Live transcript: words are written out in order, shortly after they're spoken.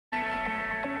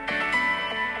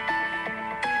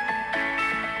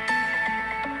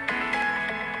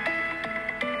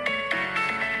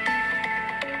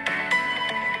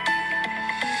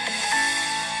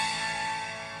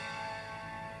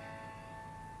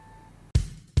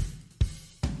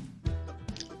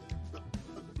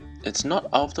It's not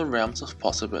out of the realms of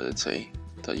possibility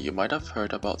that you might have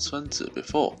heard about Sun Tzu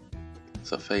before,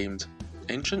 the famed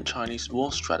ancient Chinese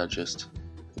war strategist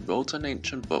who wrote an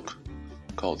ancient book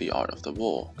called The Art of the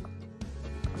War.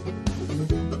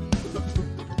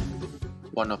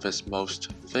 One of his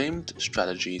most famed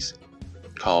strategies,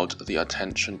 called the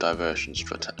attention diversion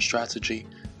strategy,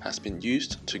 has been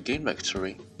used to gain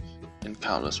victory in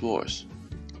countless wars.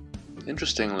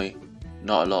 Interestingly,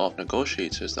 not a lot of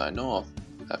negotiators that I know of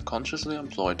have consciously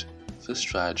employed this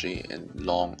strategy in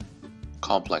long,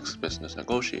 complex business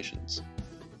negotiations.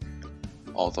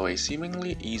 Although a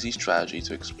seemingly easy strategy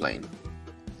to explain,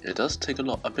 it does take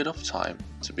a bit of time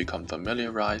to become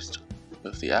familiarized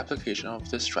with the application of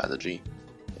this strategy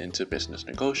into business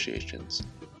negotiations,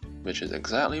 which is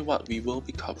exactly what we will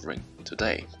be covering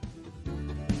today.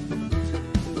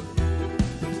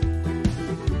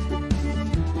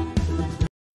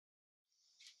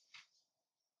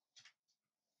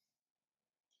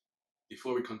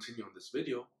 Before we continue on this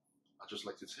video, I'd just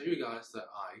like to tell you guys that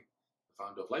I, the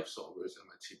founder of Life Solvers, and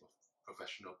my team of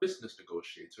professional business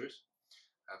negotiators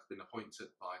have been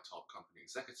appointed by top company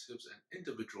executives and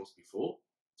individuals before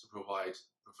to provide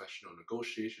professional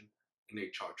negotiation and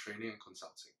HR training and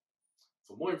consulting.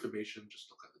 For more information, just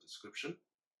look at the description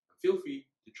and feel free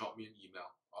to drop me an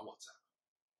email or WhatsApp.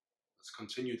 Let's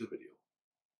continue the video.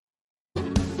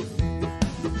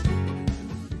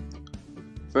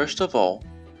 First of all,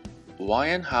 why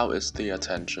and how is the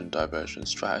attention diversion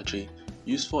strategy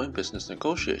useful in business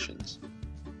negotiations?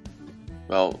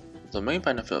 Well, the main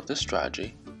benefit of this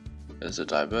strategy is to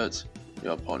divert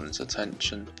your opponent's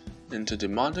attention into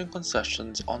demanding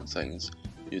concessions on things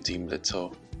you deem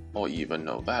little or even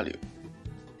no value,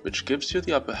 which gives you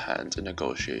the upper hand in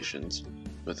negotiations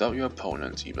without your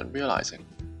opponent even realizing.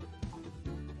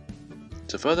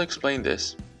 To further explain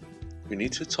this, we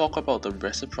need to talk about the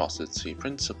reciprocity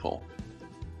principle.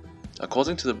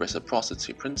 According to the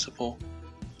reciprocity principle,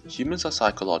 humans are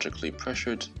psychologically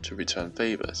pressured to return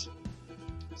favors.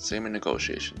 Same in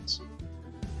negotiations.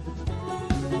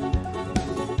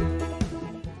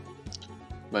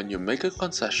 When you make a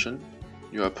concession,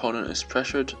 your opponent is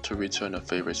pressured to return a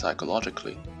favor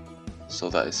psychologically, so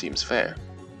that it seems fair.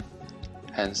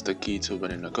 Hence, the key to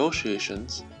winning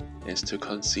negotiations is to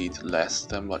concede less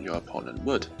than what your opponent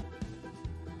would.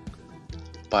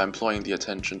 By employing the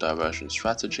attention diversion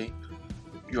strategy,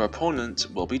 your opponent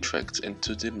will be tricked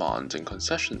into demanding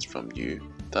concessions from you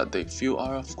that they feel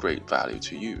are of great value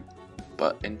to you,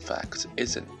 but in fact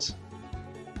isn't.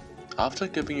 After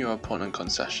giving your opponent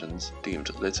concessions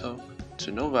deemed little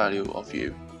to no value of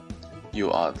you,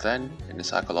 you are then in a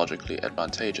psychologically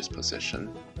advantageous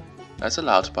position, as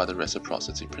allowed by the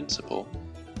reciprocity principle,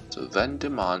 to then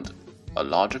demand a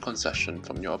larger concession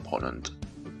from your opponent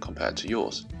compared to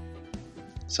yours.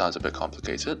 Sounds a bit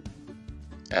complicated?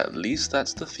 At least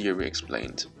that's the theory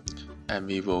explained, and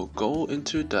we will go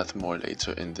into depth more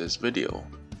later in this video.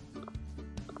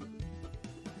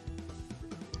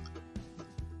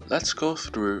 Let's go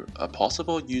through a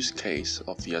possible use case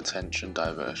of the attention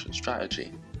diversion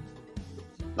strategy.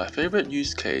 My favorite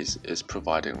use case is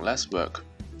providing less work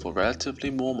for relatively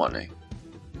more money.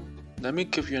 Let me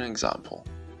give you an example.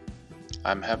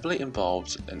 I'm heavily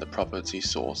involved in the property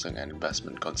sourcing and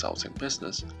investment consulting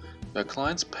business, where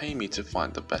clients pay me to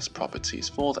find the best properties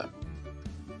for them.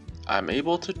 I'm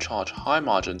able to charge high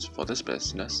margins for this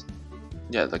business,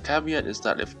 yet the caveat is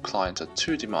that if clients are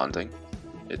too demanding,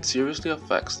 it seriously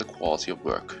affects the quality of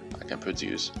work I can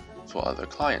produce for other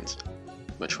clients,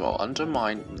 which will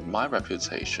undermine my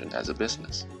reputation as a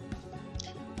business.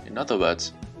 In other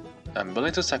words, I'm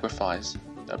willing to sacrifice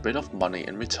a bit of money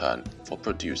in return for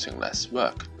producing less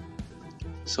work,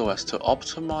 so as to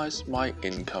optimize my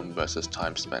income versus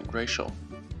time spent ratio.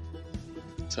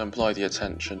 To employ the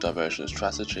attention diversion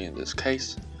strategy in this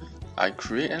case, I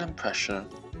create an impression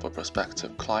for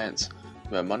prospective clients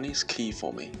where money is key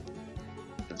for me.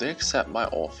 If they accept my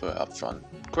offer upfront,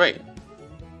 great.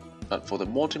 But for the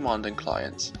more demanding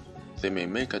clients, they may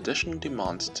make additional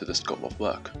demands to the scope of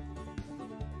work.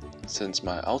 Since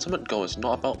my ultimate goal is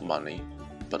not about money,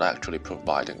 but actually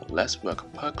providing less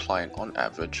work per client on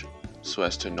average, so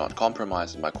as to not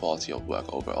compromise my quality of work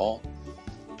overall,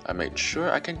 I made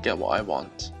sure I can get what I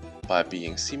want by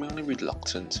being seemingly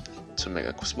reluctant to make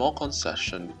a small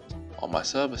concession on my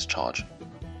service charge,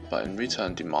 but in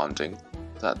return demanding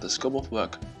that the scope of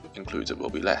work included will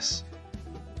be less.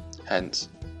 Hence,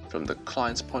 from the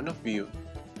client's point of view,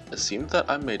 it seemed that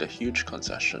I made a huge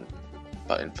concession,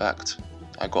 but in fact,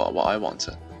 I got what I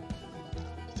wanted.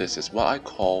 This is what I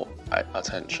call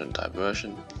attention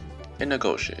diversion in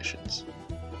negotiations.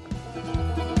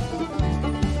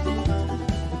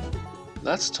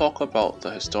 Let's talk about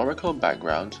the historical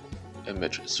background in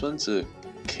which Sun Tzu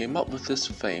came up with this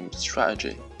famed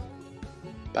strategy.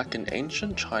 Back in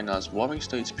ancient China's Warring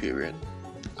States period,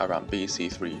 around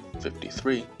BC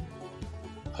 353,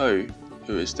 Ho,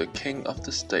 who is the king of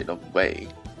the state of Wei,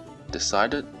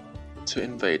 decided to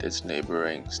invade its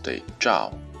neighboring state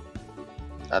Zhao.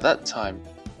 At that time,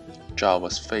 Zhao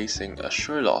was facing a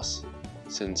sure loss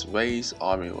since Wei's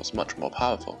army was much more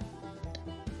powerful.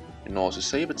 In order to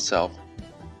save itself,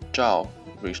 Zhao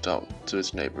reached out to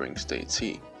its neighboring state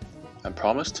Qi and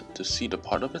promised to cede a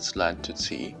part of its land to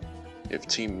Qi if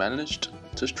Qi managed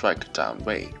to strike down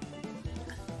Wei.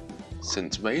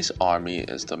 Since Wei's army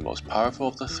is the most powerful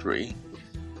of the three,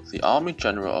 the army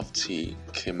general of Qi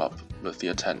came up with the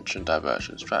attention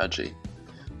diversion strategy,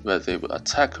 where they would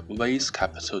attack Wei's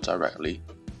capital directly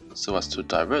so as to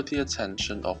divert the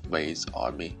attention of Wei's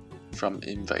army from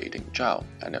invading Zhao,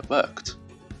 and it worked.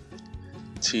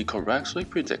 Qi correctly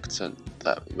predicted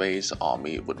that Wei's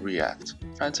army would react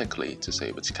frantically to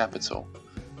save its capital,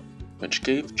 which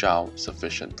gave Zhao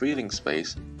sufficient breathing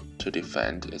space to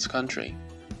defend its country.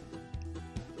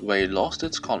 Wei lost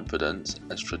its confidence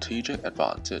and strategic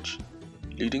advantage,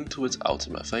 leading to its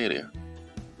ultimate failure.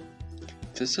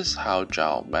 This is how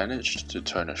Zhao managed to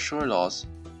turn a sure loss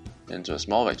into a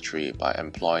small victory by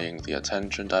employing the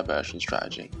attention diversion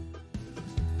strategy.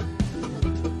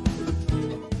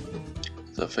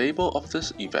 The fable of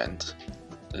this event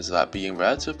is that being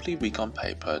relatively weak on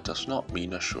paper does not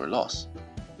mean a sure loss,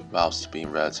 whilst being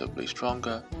relatively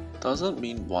stronger doesn't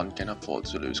mean one can afford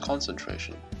to lose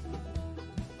concentration.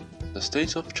 The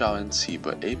states of Zhao and Qi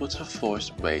were able to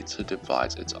force Wei to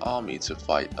divide its army to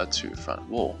fight a two-front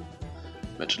war,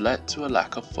 which led to a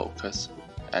lack of focus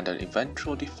and an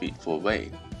eventual defeat for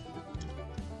Wei.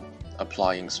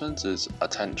 Applying Sun Tzu's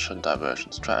attention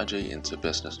diversion strategy into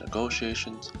business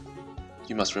negotiations,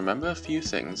 you must remember a few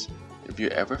things if you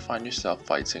ever find yourself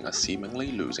fighting a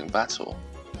seemingly losing battle.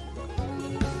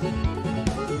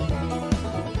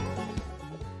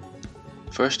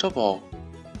 First of all,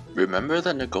 remember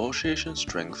that negotiation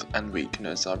strength and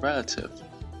weakness are relative,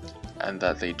 and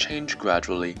that they change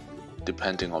gradually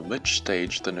depending on which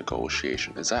stage the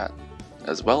negotiation is at,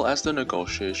 as well as the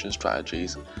negotiation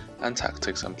strategies and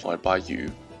tactics employed by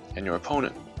you and your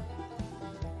opponent.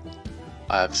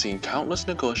 I have seen countless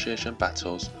negotiation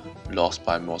battles lost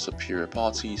by more superior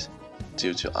parties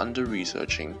due to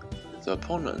under-researching the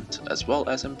opponent, as well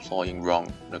as employing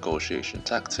wrong negotiation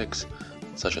tactics,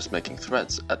 such as making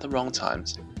threats at the wrong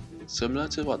times, similar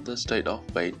to what the state of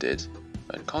Wei did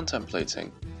when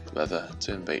contemplating whether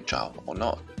to invade Zhao or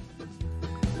not.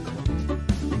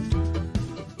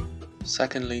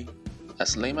 Secondly,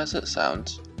 as lame as it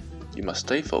sounds, you must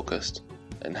stay focused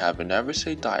and have a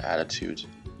never-say-die attitude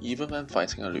even when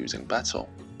fighting a losing battle.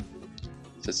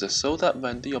 This is so that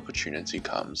when the opportunity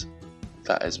comes,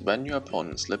 that is when your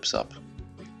opponent slips up,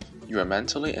 you are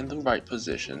mentally in the right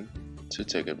position to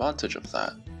take advantage of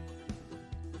that.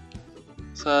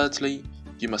 Thirdly,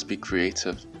 you must be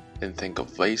creative and think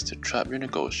of ways to trap your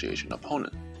negotiation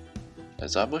opponent.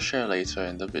 As I will share later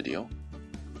in the video,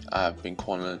 I have been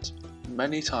cornered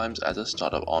many times as a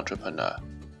startup entrepreneur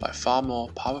by far more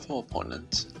powerful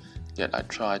opponents, yet I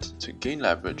tried to gain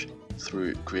leverage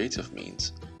through creative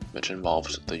means, which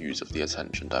involved the use of the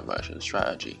attention diversion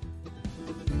strategy.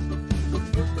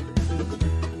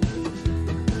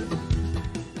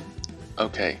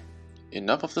 Okay,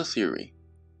 enough of the theory.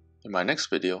 In my next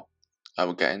video, I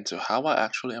will get into how I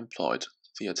actually employed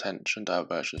the attention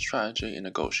diversion strategy in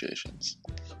negotiations.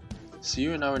 See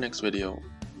you in our next video.